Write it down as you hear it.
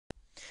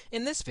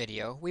In this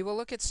video, we will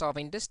look at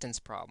solving distance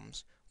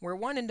problems where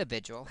one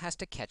individual has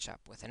to catch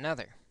up with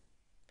another.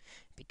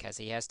 Because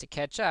he has to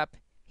catch up,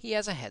 he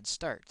has a head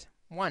start.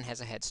 One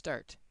has a head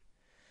start.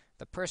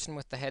 The person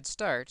with the head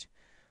start,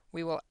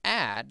 we will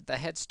add the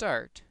head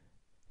start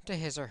to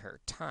his or her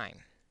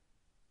time.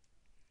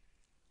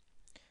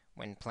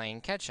 When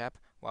playing catch up,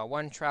 while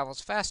one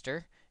travels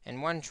faster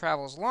and one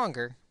travels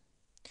longer,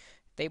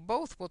 they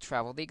both will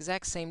travel the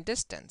exact same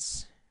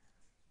distance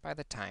by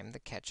the time the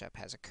catch up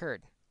has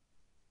occurred.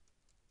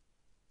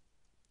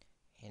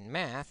 In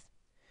math,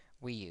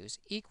 we use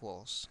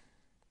equals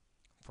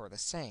for the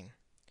same.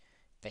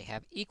 They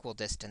have equal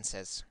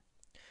distances.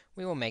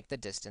 We will make the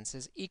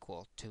distances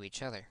equal to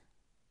each other.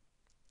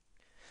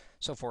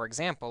 So for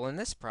example, in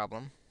this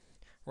problem,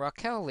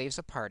 Raquel leaves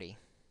a party,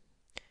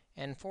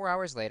 and 4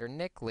 hours later,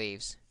 Nick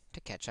leaves to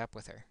catch up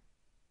with her.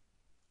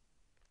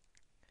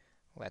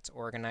 Let's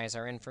organize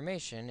our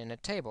information in a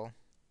table.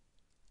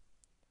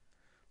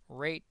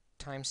 Rate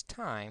times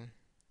time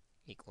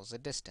equals a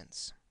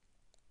distance.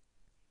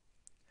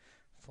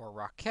 For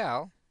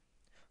Raquel,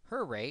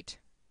 her rate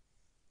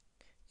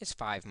is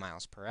 5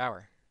 miles per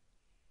hour.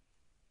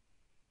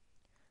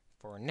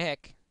 For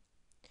Nick,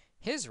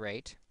 his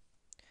rate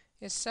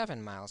is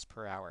 7 miles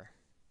per hour.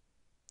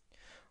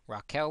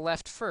 Raquel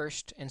left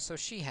first, and so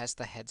she has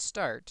the head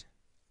start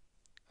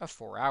of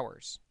 4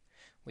 hours.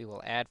 We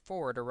will add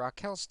 4 to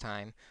Raquel's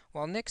time,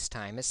 while Nick's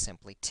time is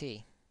simply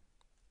t.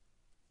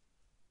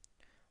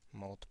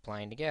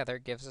 Multiplying together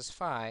gives us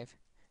 5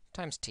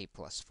 times t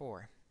plus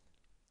 4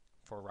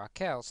 for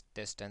Raquel's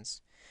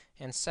distance,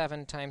 and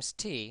 7 times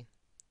t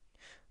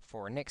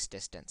for Nick's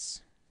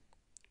distance.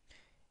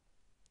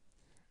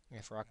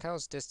 If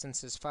Raquel's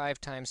distance is 5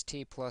 times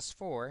t plus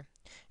 4,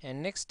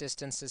 and Nick's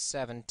distance is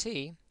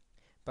 7t,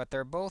 but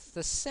they're both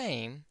the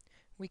same,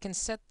 we can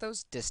set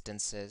those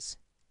distances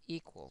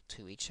equal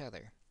to each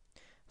other.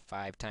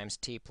 5 times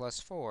t plus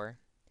 4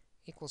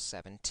 equals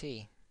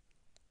 7t.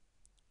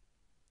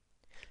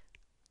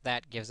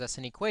 That gives us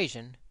an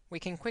equation we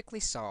can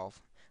quickly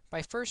solve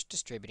by first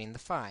distributing the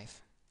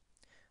 5.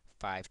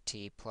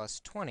 5t plus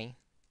 20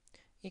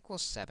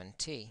 equals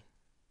 7t.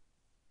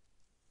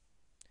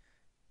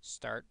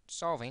 Start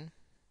solving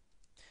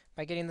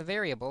by getting the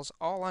variables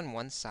all on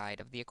one side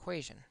of the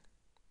equation.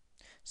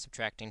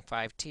 Subtracting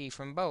 5t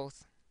from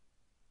both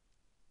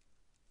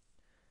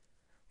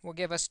will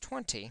give us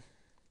 20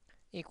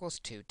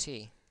 equals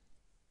 2t.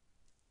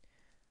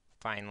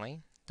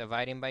 Finally,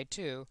 dividing by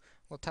 2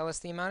 will tell us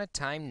the amount of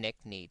time Nick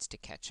needs to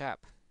catch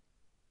up.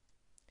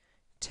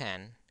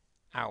 10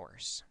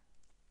 hours.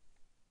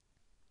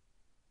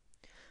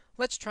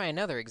 Let's try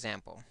another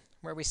example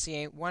where we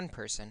see one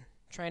person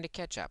trying to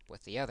catch up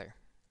with the other.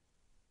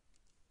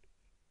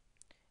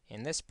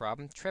 In this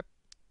problem,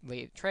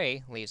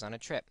 Trey leaves on a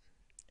trip.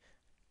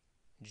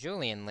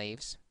 Julian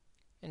leaves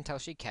until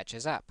she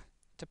catches up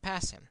to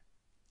pass him.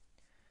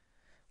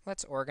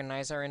 Let's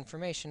organize our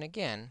information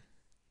again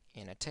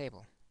in a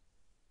table.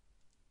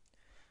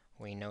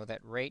 We know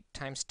that rate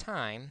times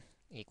time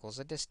equals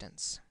a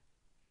distance.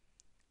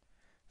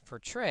 For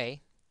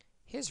Trey,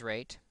 his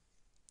rate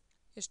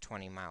is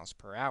 20 miles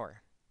per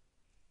hour.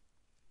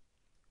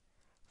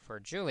 For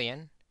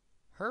Julian,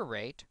 her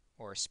rate,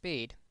 or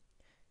speed,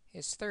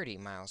 is 30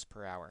 miles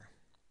per hour.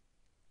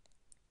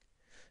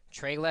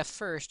 Trey left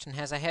first and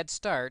has a head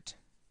start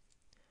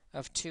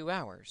of 2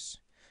 hours,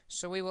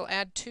 so we will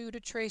add 2 to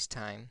Trey's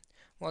time,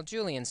 while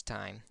Julian's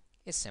time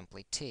is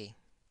simply t.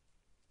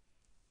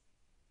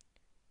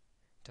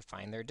 To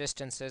find their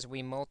distances,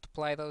 we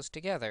multiply those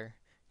together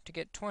to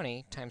get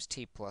 20 times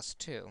t plus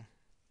 2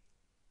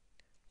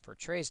 for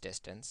Trey's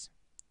distance,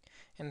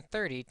 and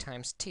 30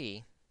 times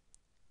t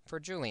for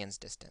Julian's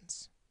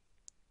distance.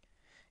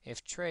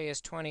 If Trey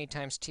is 20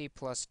 times t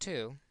plus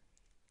 2,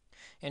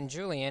 and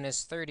Julian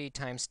is 30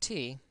 times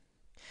t,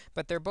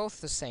 but they're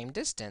both the same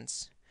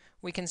distance,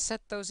 we can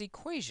set those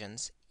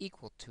equations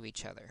equal to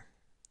each other.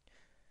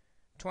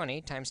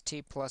 20 times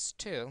t plus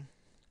 2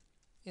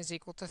 is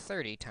equal to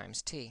 30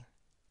 times t.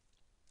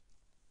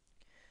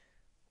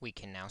 We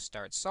can now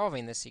start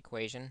solving this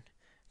equation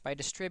by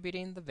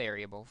distributing the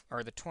variable,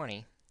 or the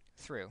 20,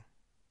 through.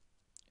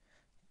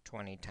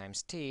 20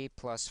 times t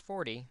plus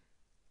 40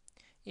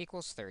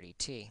 equals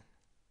 30t.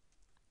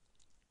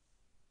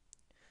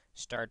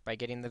 Start by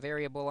getting the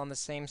variable on the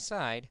same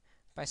side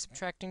by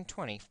subtracting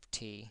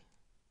 20t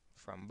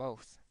from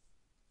both.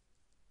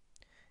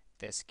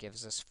 This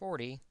gives us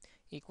 40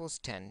 equals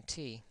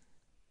 10t.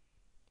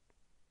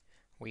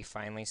 We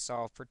finally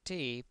solve for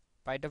t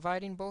by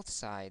dividing both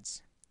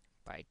sides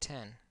by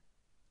 10.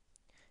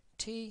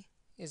 t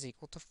is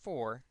equal to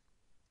 4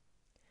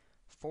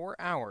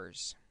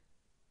 hours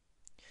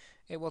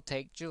it will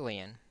take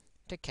Julian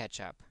to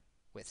catch up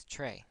with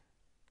Trey.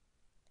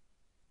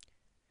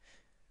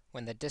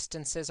 When the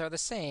distances are the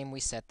same, we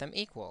set them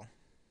equal,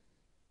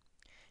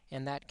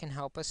 and that can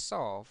help us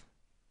solve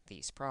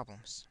these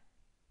problems.